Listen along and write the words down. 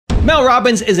Mel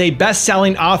Robbins is a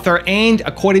best-selling author and,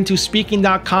 according to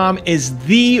Speaking.com, is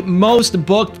the most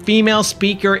booked female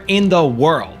speaker in the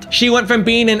world. She went from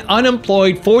being an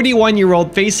unemployed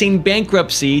 41-year-old facing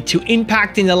bankruptcy to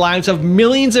impacting the lives of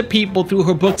millions of people through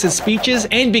her books and speeches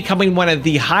and becoming one of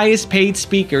the highest-paid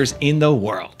speakers in the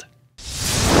world.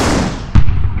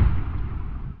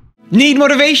 Need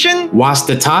motivation? Watch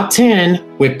the top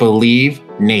 10 with Believe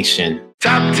Nation.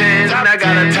 Top 10, I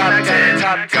got a top 10.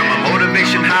 Got my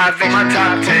motivation high for my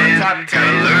top 10. Gotta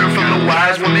learn from the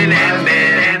wise women and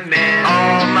men.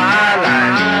 All my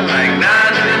life, like na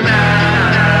na na na.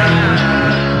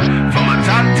 For my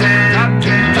top 10, top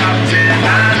 10, na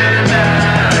na na na.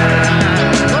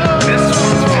 This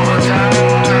one's for my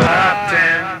top 10.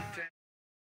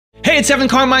 Hey, it's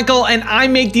Carmichael, and I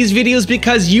make these videos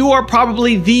because you are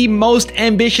probably the most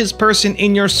ambitious person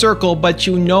in your circle, but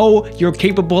you know you're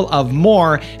capable of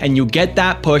more, and you get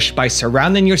that push by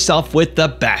surrounding yourself with the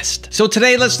best. So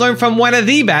today, let's learn from one of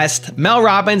the best, Mel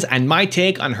Robbins, and my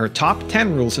take on her top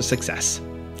 10 rules of success.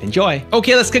 Enjoy.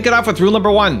 Okay, let's kick it off with rule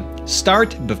number 1.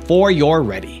 Start before you're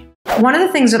ready. One of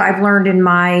the things that I've learned in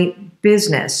my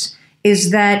business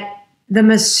is that the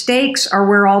mistakes are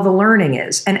where all the learning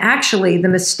is. And actually, the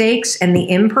mistakes and the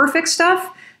imperfect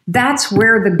stuff, that's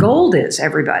where the gold is,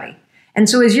 everybody. And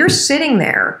so as you're sitting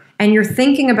there and you're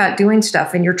thinking about doing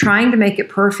stuff and you're trying to make it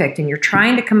perfect and you're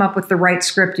trying to come up with the right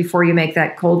script before you make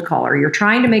that cold call, or you're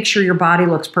trying to make sure your body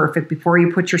looks perfect before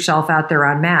you put yourself out there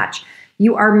on Match,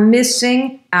 you are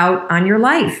missing out on your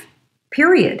life,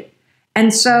 period.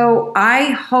 And so I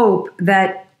hope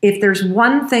that if there's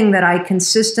one thing that I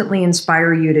consistently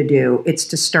inspire you to do, it's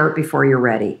to start before you're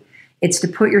ready. It's to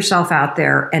put yourself out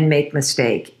there and make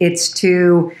mistake. It's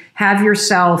to have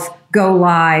yourself go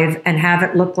live and have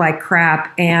it look like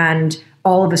crap and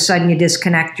all of a sudden you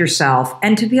disconnect yourself,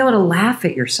 and to be able to laugh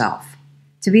at yourself,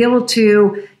 to be able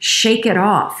to shake it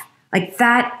off. Like,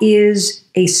 that is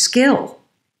a skill.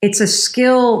 It's a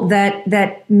skill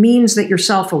that means that you're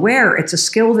self-aware. It's a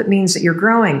skill that means that you're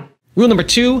growing. Rule number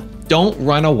 2, don't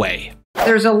run away.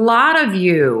 There's a lot of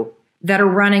you that are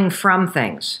running from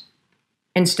things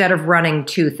instead of running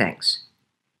to things.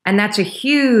 And that's a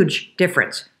huge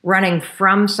difference, running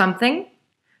from something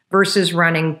versus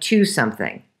running to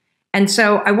something. And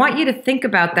so I want you to think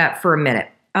about that for a minute,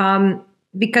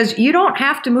 because you don't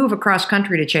have to move across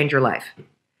country to change your life.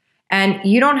 And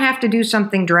you don't have to do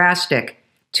something drastic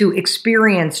to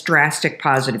experience drastic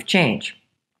positive change.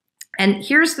 And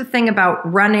here's the thing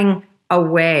about running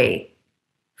away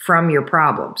from your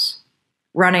problems,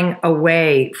 running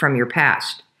away from your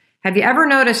past. Have you ever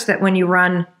noticed that when you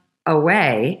run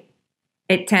away,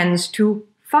 it tends to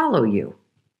follow you?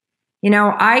 You know,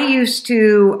 I used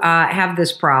to have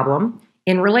this problem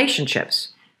in relationships.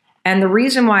 And the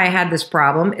reason why I had this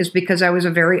problem is because I was a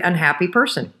very unhappy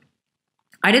person.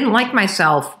 I didn't like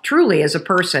myself truly as a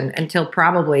person until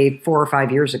probably 4 or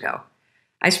 5 years ago.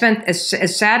 I spent,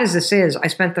 as sad as this is, I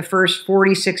spent the first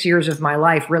 46 years of my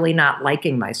life really not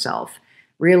liking myself,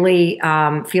 really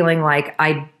feeling like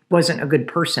I wasn't a good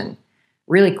person,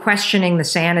 really questioning the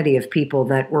sanity of people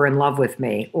that were in love with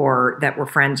me or that were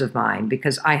friends of mine,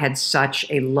 because I had such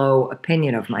a low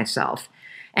opinion of myself.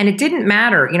 And it didn't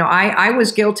matter. You know, I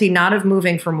was guilty not of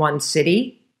moving from one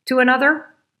city to another,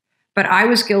 but I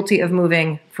was guilty of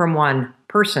moving from one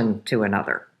person to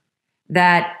another.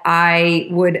 That I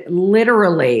would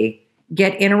literally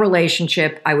get in a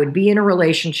relationship, I would be in a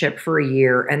relationship for a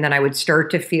year, and then I would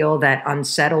start to feel that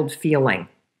unsettled feeling.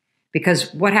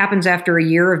 Because what happens after a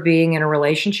year of being in a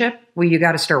relationship? Well, you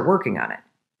got to start working on it.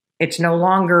 It's no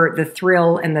longer the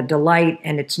thrill and the delight,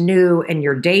 and it's new and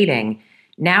you're dating.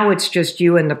 Now it's just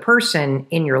you and the person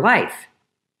in your life.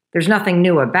 There's nothing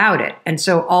new about it. And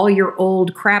so all your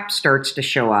old crap starts to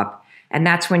show up. And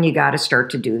that's when you got to start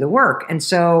to do the work. And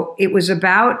so it was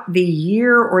about the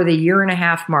year or the year and a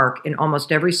half mark in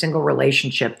almost every single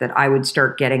relationship that I would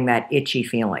start getting that itchy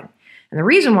feeling. And the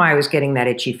reason why I was getting that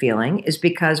itchy feeling is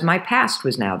because my past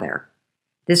was now there.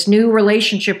 This new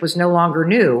relationship was no longer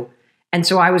new. And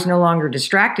so I was no longer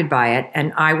distracted by it.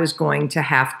 And I was going to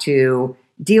have to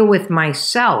deal with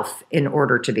myself in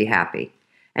order to be happy.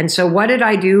 And so what did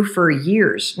I do for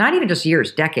years? Not even just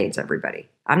years, decades, everybody.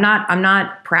 I'm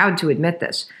not proud to admit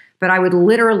this, but I would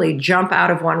literally jump out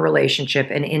of one relationship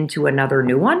and into another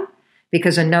new one,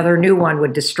 because another new one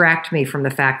would distract me from the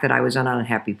fact that I was an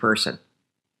unhappy person.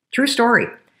 True story.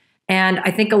 And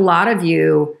I think a lot of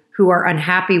you who are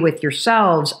unhappy with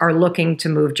yourselves are looking to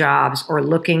move jobs or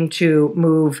looking to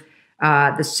move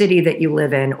the city that you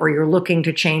live in, or you're looking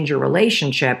to change your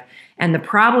relationship. And the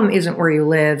problem isn't where you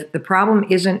live. The problem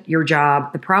isn't your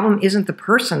job. The problem isn't the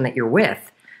person that you're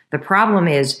with. The problem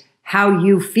is how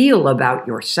you feel about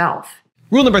yourself.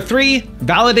 Rule number 3,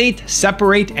 validate,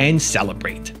 separate, and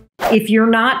celebrate. If you're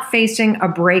not facing a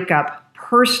breakup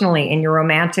personally in your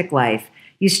romantic life,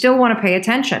 you still want to pay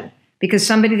attention because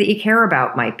somebody that you care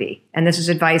about might be. And this is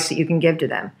advice that you can give to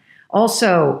them.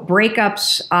 Also,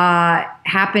 breakups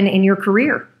happen in your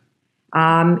career.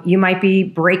 You might be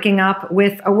breaking up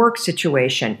with a work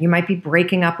situation. You might be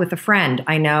breaking up with a friend.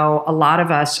 I know a lot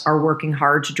of us are working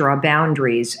hard to draw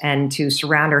boundaries and to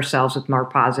surround ourselves with more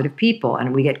positive people.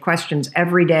 And we get questions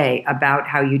every day about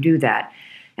how you do that.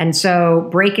 And so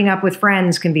breaking up with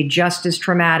friends can be just as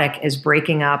traumatic as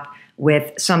breaking up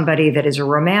with somebody that is a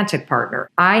romantic partner.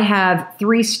 I have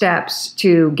 3 steps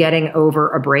to getting over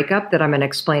a breakup that I'm going to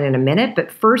explain in a minute.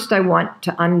 But first, I want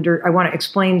to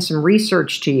explain some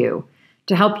research to you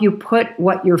to help you put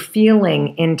what you're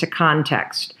feeling into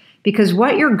context. Because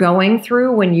what you're going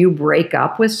through when you break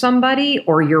up with somebody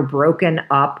or you're broken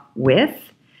up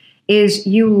with is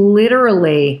you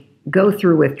literally go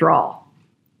through withdrawal.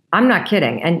 I'm not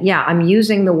kidding. And yeah, I'm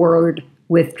using the word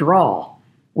withdrawal.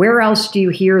 Where else do you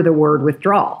hear the word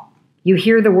withdrawal? You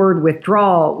hear the word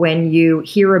withdrawal when you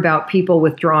hear about people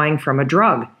withdrawing from a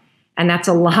drug. And that's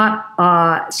a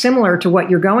lot similar to what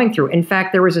you're going through. In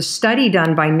fact, there was a study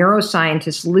done by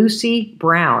neuroscientist Lucy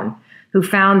Brown who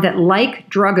found that like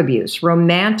drug abuse,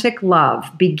 romantic love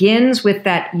begins with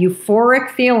that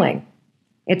euphoric feeling.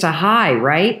 It's a high,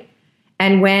 right?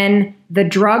 And when the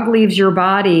drug leaves your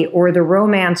body or the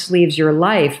romance leaves your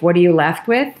life, what are you left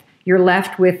with? You're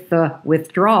left with the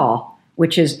withdrawal,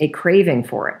 which is a craving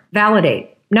for it.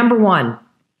 Validate. Number 1,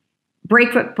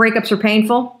 breakups are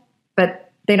painful,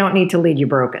 but they don't need to lead you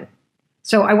broken.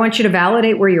 So I want you to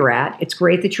validate where you're at. It's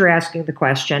great that you're asking the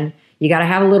question. You got to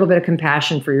have a little bit of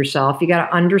compassion for yourself. You got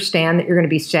to understand that you're going to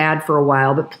be sad for a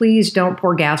while, but please don't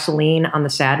pour gasoline on the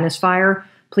sadness fire.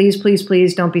 Please, please,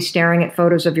 please don't be staring at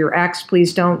photos of your ex.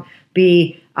 Please don't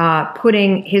be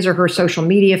putting his or her social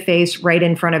media face right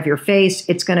in front of your face.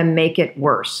 It's going to make it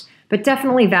worse. But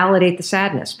definitely validate the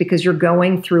sadness because you're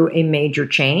going through a major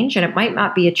change and it might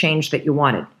not be a change that you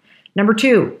wanted. Number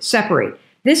 2, separate.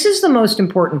 This is the most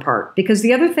important part because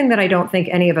the other thing that I don't think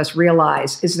any of us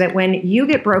realize is that when you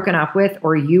get broken up with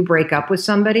or you break up with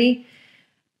somebody,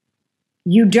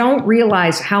 you don't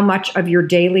realize how much of your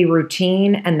daily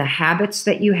routine and the habits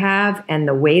that you have and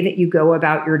the way that you go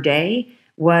about your day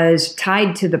was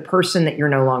tied to the person that you're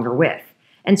no longer with.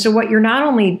 And so what you're not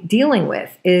only dealing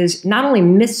with is not only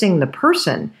missing the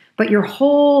person, but your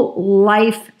whole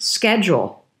life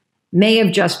schedule may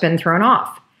have just been thrown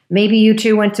off. Maybe you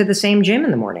two went to the same gym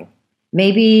in the morning.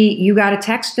 Maybe you got a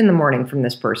text in the morning from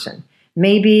this person.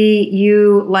 Maybe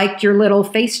you liked your little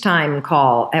FaceTime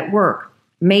call at work.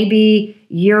 Maybe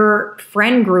your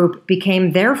friend group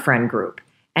became their friend group.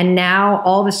 And now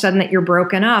all of a sudden that you're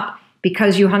broken up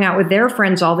because you hung out with their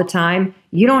friends all the time,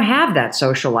 you don't have that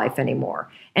social life anymore.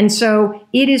 And so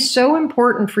it is so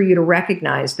important for you to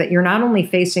recognize that you're not only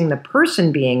facing the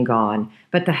person being gone,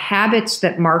 but the habits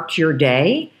that marked your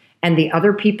day and the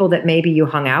other people that maybe you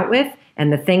hung out with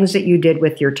and the things that you did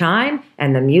with your time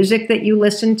and the music that you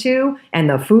listened to and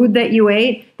the food that you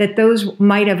ate, that those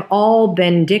might have all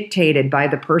been dictated by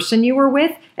the person you were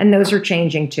with, and those are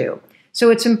changing too. So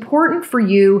it's important for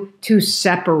you to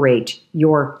separate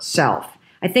yourself.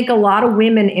 I think a lot of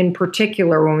women in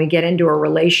particular, when we get into a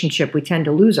relationship, we tend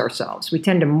to lose ourselves. We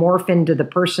tend to morph into the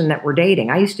person that we're dating.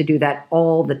 I used to do that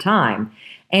all the time.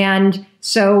 And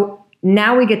so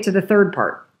now we get to the third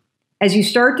part. As you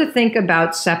start to think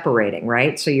about separating,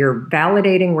 right? So you're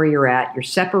validating where you're at, you're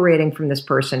separating from this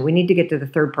person. We need to get to the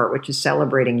third part, which is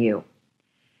celebrating you.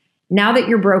 Now that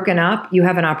you're broken up, you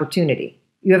have an opportunity.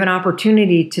 You have an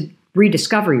opportunity to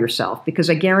rediscover yourself because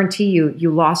I guarantee you,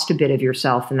 you lost a bit of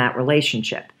yourself in that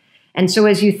relationship. And so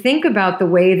as you think about the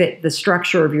way that the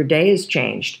structure of your day has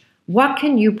changed, what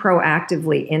can you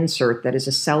proactively insert that is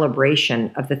a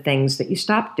celebration of the things that you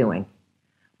stopped doing?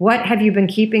 What have you been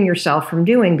keeping yourself from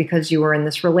doing because you were in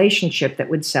this relationship that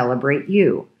would celebrate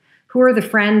you? Who are the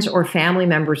friends or family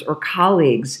members or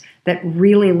colleagues that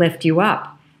really lift you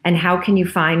up? And how can you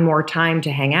find more time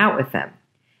to hang out with them?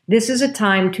 This is a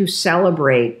time to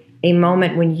celebrate a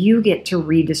moment when you get to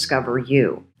rediscover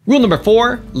you. Rule number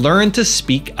 4, learn to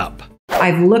speak up.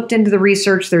 I've looked into the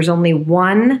research. There's only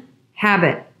one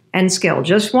habit and skill,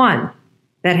 just one,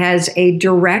 that has a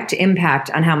direct impact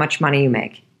on how much money you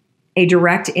make. A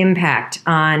direct impact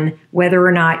on whether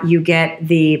or not you get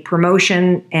the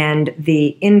promotion and the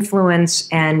influence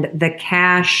and the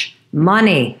cash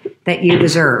money that you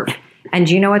deserve. And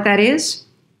do you know what that is?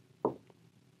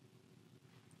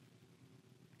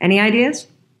 Any ideas?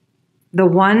 The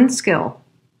one skill,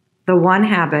 the one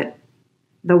habit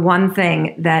the one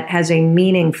thing that has a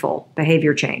meaningful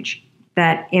behavior change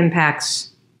that impacts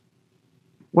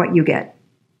what you get.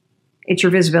 It's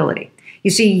your visibility. You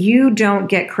see, you don't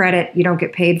get credit, you don't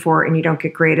get paid for, and you don't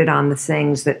get graded on the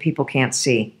things that people can't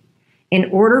see. In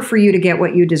order for you to get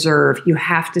what you deserve, you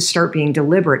have to start being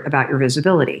deliberate about your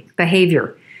visibility,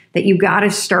 behavior that you got to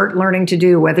start learning to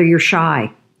do, whether you're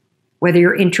shy, whether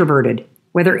you're introverted,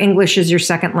 whether English is your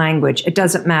second language. It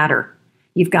doesn't matter.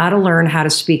 You've got to learn how to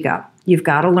speak up. You've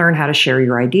got to learn how to share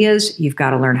your ideas. You've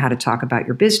got to learn how to talk about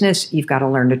your business. You've got to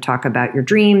learn to talk about your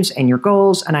dreams and your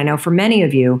goals. And I know for many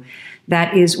of you,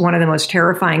 that is one of the most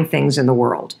terrifying things in the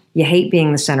world. You hate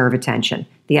being the center of attention.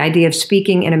 The idea of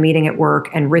speaking in a meeting at work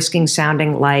and risking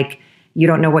sounding like you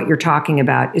don't know what you're talking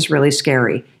about is really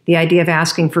scary. The idea of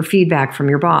asking for feedback from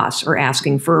your boss or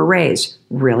asking for a raise,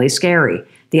 really scary.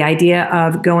 The idea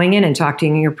of going in and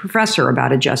talking to your professor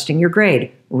about adjusting your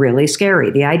grade, really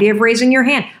scary. The idea of raising your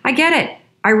hand, I get it.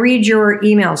 I read your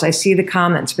emails, I see the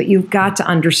comments, but you've got to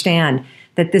understand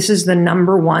that this is the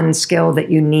number one skill that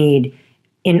you need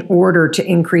in order to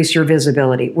increase your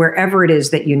visibility, wherever it is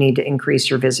that you need to increase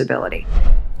your visibility.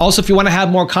 Also, if you want to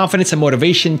have more confidence and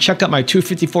motivation, check out my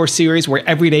 254 series, where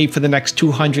every day for the next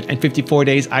 254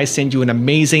 days, I send you an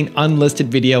amazing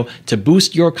unlisted video to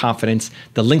boost your confidence.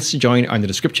 The links to join are in the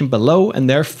description below, and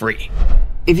they're free.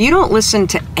 If you don't listen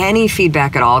to any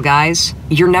feedback at all, guys,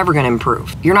 you're never going to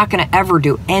improve. You're not going to ever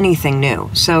do anything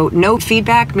new. So no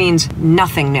feedback means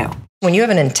nothing new. When you have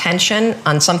an intention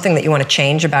on something that you want to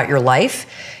change about your life,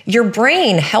 your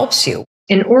brain helps you.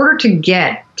 In order to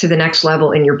get to the next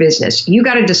level in your business, you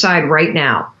got to decide right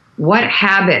now, what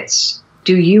habits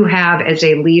do you have as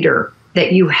a leader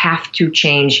that you have to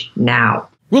change now?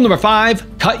 Rule number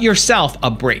 5, cut yourself a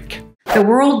break. The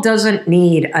world doesn't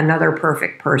need another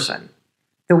perfect person.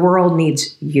 The world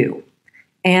needs you.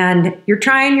 And you're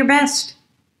trying your best.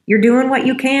 You're doing what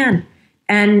you can.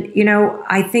 And, you know,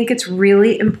 I think it's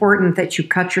really important that you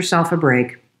cut yourself a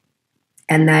break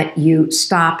and that you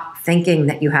stop thinking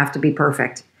that you have to be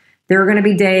perfect. There are going to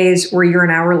be days where you're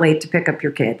an hour late to pick up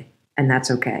your kid, and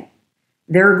that's okay.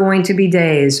 There are going to be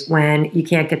days when you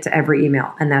can't get to every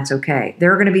email, and that's okay.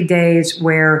 There are going to be days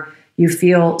where you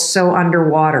feel so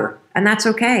underwater, and that's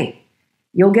okay.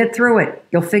 You'll get through it.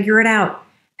 You'll figure it out.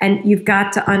 And you've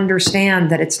got to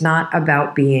understand that it's not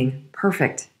about being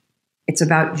perfect. It's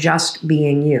about just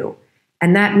being you.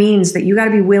 And that means that you got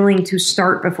to be willing to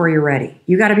start before you're ready.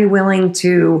 You got to be willing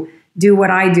to do what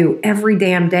I do every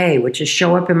damn day, which is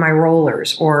show up in my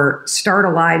rollers or start a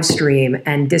live stream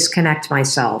and disconnect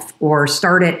myself or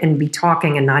start it and be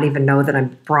talking and not even know that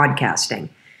I'm broadcasting.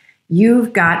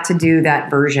 You've got to do that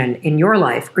version in your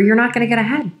life or you're not going to get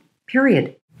ahead,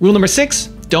 period. Rule number 6,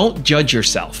 don't judge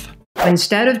yourself.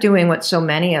 Instead of doing what so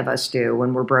many of us do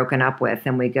when we're broken up with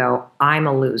and we go, I'm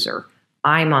a loser,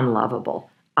 I'm unlovable,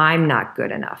 I'm not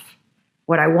good enough.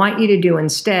 What I want you to do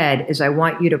instead is I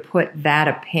want you to put that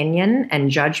opinion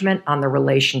and judgment on the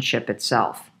relationship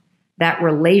itself. That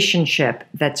relationship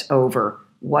that's over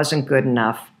wasn't good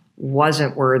enough,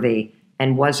 wasn't worthy,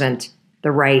 and wasn't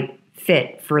the right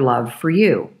fit for love for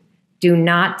you. Do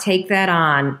not take that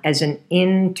on as an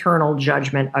internal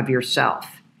judgment of yourself.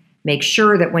 Make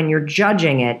sure that when you're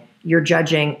judging it, you're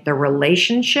judging the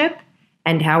relationship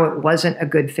and how it wasn't a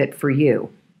good fit for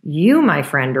you. You, my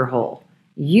friend, are whole.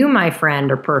 You, my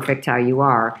friend, are perfect how you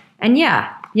are. And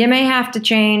yeah, you may have to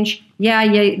change.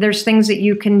 Yeah, there's things that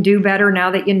you can do better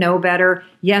now that you know better.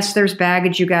 Yes, there's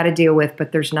baggage you got to deal with,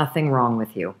 but there's nothing wrong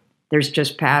with you. There's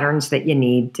just patterns that you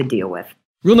need to deal with.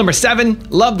 Rule number 7,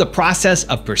 love the process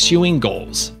of pursuing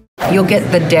goals. You'll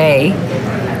get the day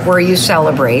where you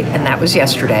celebrate, and that was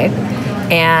yesterday.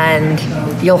 And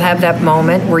you'll have that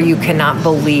moment where you cannot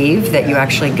believe that you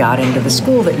actually got into the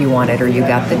school that you wanted, or you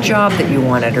got the job that you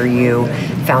wanted, or you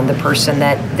found the person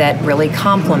that really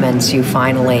compliments you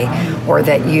finally, or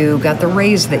that you got the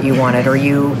raise that you wanted, or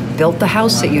you built the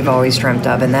house that you've always dreamt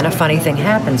of. And then a funny thing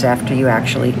happens after you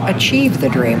actually achieve the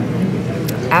dream.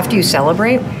 After you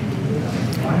celebrate,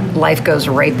 life goes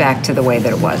right back to the way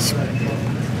that it was.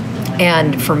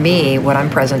 And for me, what I'm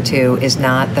present to is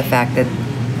not the fact that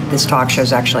this talk show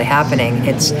is actually happening.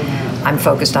 I'm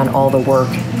focused on all the work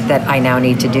that I now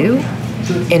need to do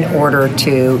in order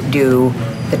to do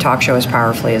the talk show as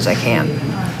powerfully as I can.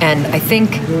 And I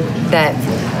think that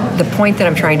the point that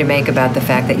I'm trying to make about the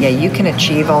fact that, yeah, you can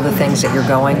achieve all the things that you're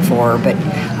going for, but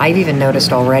I've even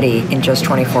noticed already in just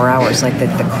 24 hours, like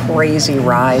the crazy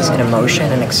rise in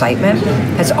emotion and excitement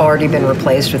has already been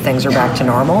replaced with things are back to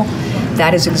normal.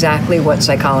 That is exactly what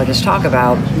psychologists talk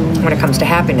about when it comes to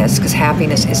happiness, because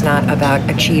happiness is not about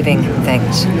achieving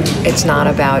things. It's not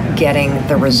about getting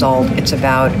the result. It's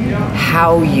about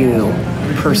how you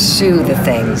pursue the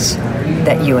things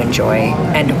that you enjoy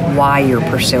and why you're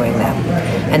pursuing them.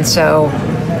 And so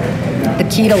the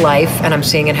key to life, and I'm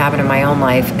seeing it happen in my own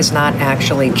life, is not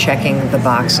actually checking the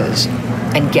boxes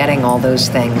and getting all those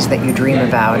things that you dream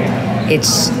about.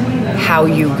 It's how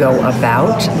you go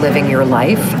about living your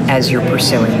life as you're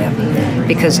pursuing them.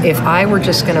 Because if I were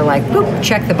just going to like, boop,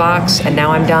 check the box, and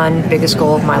now I'm done, biggest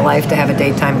goal of my life to have a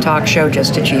daytime talk show,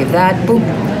 just achieve that, boop,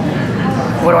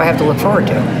 what do I have to look forward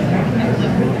to?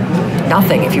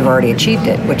 Nothing if you've already achieved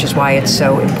it, which is why it's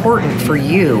so important for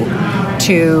you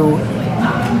to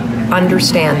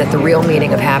understand that the real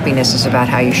meaning of happiness is about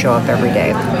how you show up every day.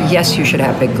 Yes, you should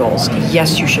have big goals.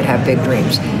 Yes, you should have big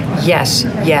dreams. Yes,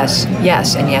 yes,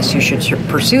 yes, and yes, you should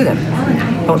pursue them.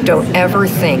 Don't ever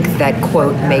think that,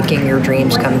 quote, making your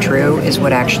dreams come true is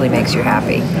what actually makes you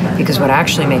happy. Because what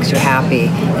actually makes you happy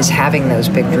is having those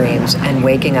big dreams and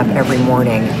waking up every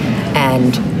morning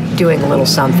and doing a little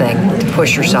something to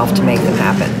push yourself to make them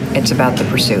happen. It's about the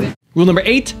pursuit. Rule number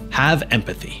 8, have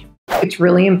empathy. It's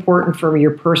really important for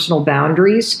your personal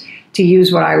boundaries to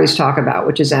use what I always talk about,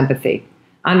 which is empathy.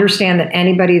 Understand that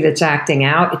anybody that's acting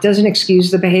out, it doesn't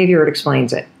excuse the behavior, it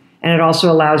explains it. And it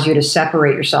also allows you to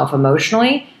separate yourself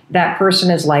emotionally. That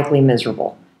person is likely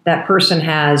miserable. That person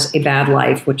has a bad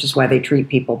life, which is why they treat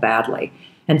people badly.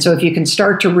 And so if you can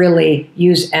start to really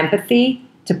use empathy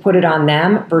to put it on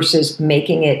them versus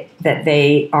making it that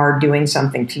they are doing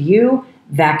something to you,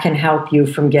 that can help you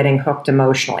from getting hooked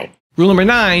emotionally. Rule number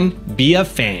 9, be a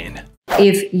fan.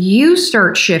 If you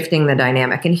start shifting the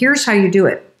dynamic, and here's how you do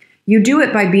it. You do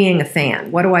it by being a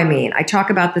fan. What do I mean? I talk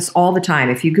about this all the time.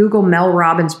 If you Google Mel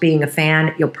Robbins being a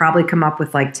fan, you'll probably come up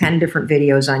with like 10 different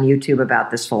videos on YouTube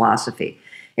about this philosophy.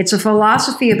 It's a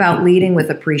philosophy about leading with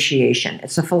appreciation.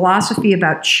 It's a philosophy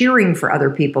about cheering for other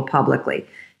people publicly.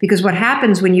 Because what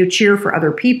happens when you cheer for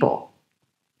other people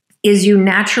is you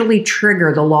naturally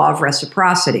trigger the law of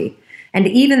reciprocity. And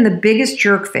even the biggest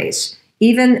jerk face,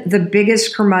 even the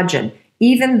biggest curmudgeon,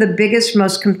 even the biggest,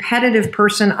 most competitive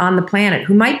person on the planet,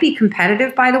 who might be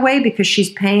competitive, by the way, because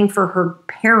she's paying for her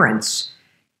parents'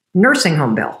 nursing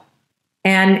home bill.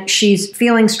 And she's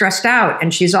feeling stressed out,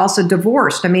 and she's also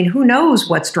divorced. I mean, who knows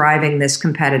what's driving this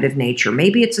competitive nature?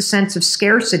 Maybe it's a sense of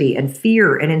scarcity and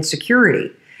fear and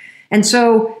insecurity. And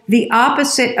so the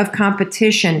opposite of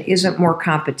competition isn't more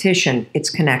competition, it's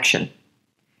connection.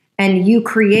 And you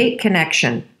create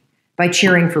connection by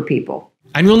cheering for people.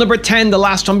 And rule number 10, the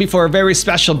last one before a very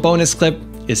special bonus clip,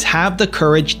 is have the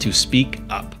courage to speak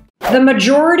up. The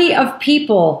majority of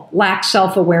people lack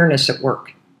self-awareness at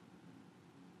work.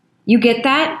 You get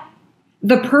that?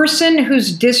 The person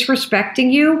who's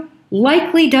disrespecting you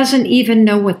likely doesn't even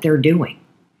know what they're doing.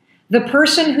 The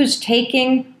person who's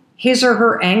taking his or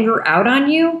her anger out on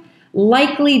you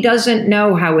likely doesn't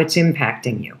know how it's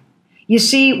impacting you. You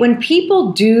see, when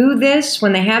people do this,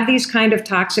 when they have these kind of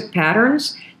toxic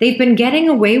patterns, they've been getting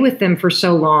away with them for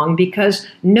so long because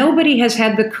nobody has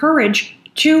had the courage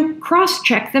to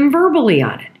cross-check them verbally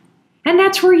on it. And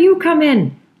that's where you come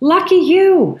in. Lucky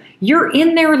you. You're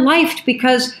in their life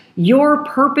because your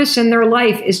purpose in their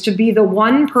life is to be the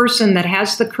one person that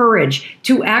has the courage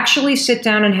to actually sit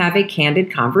down and have a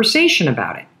candid conversation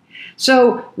about it.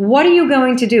 So what are you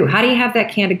going to do? How do you have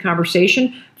that candid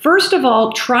conversation? First of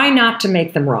all, try not to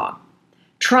make them wrong.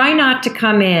 Try not to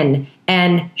come in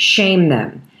and shame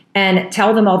them and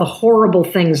tell them all the horrible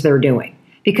things they're doing,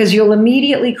 because you'll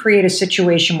immediately create a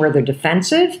situation where they're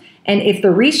defensive. And if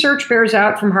the research bears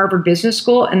out from Harvard Business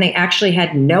School and they actually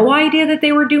had no idea that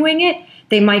they were doing it,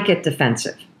 they might get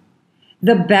defensive.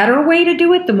 The better way to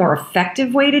do it, the more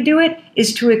effective way to do it,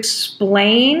 is to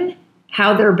explain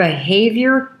how their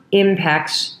behavior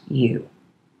impacts you.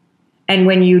 And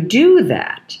when you do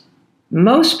that,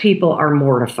 most people are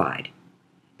mortified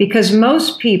because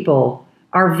most people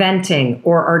are venting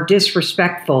or are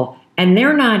disrespectful and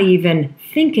they're not even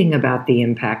thinking about the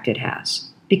impact it has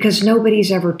because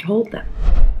nobody's ever told them.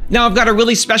 Now I've got a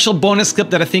really special bonus clip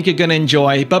that I think you're gonna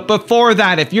enjoy. But before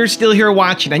that, if you're still here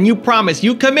watching and you promise,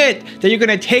 you commit that you're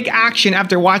gonna take action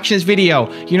after watching this video,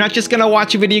 you're not just gonna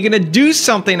watch a video, you're gonna do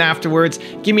something afterwards,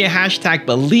 give me a hashtag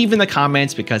believe in the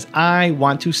comments because I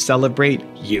want to celebrate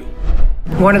you.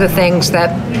 One of the things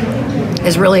that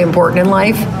is really important in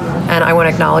life, and I want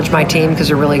to acknowledge my team because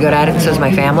they're really good at it, so is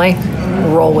my family,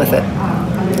 roll with it.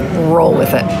 Roll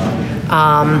with it.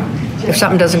 If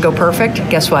something doesn't go perfect,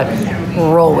 guess what?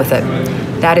 Roll with it.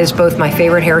 That is both my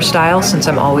favorite hairstyle since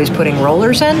I'm always putting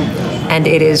rollers in, and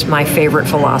it is my favorite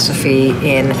philosophy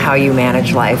in how you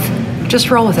manage life. Just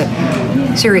roll with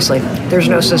it. Seriously, there's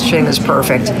no such thing as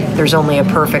perfect. There's only a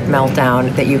perfect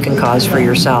meltdown that you can cause for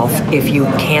yourself if you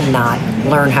cannot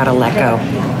learn how to let go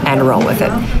and roll with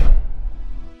it.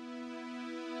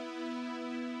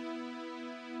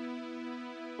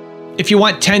 If you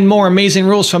want 10 more amazing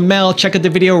rules from Mel, check out the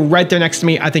video right there next to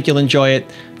me. I think you'll enjoy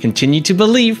it. Continue to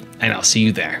believe, and I'll see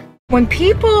you there. When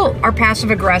people are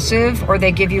passive aggressive, or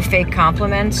they give you fake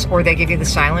compliments, or they give you the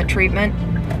silent treatment,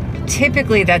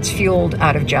 typically that's fueled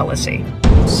out of jealousy.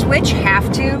 Switch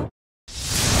have to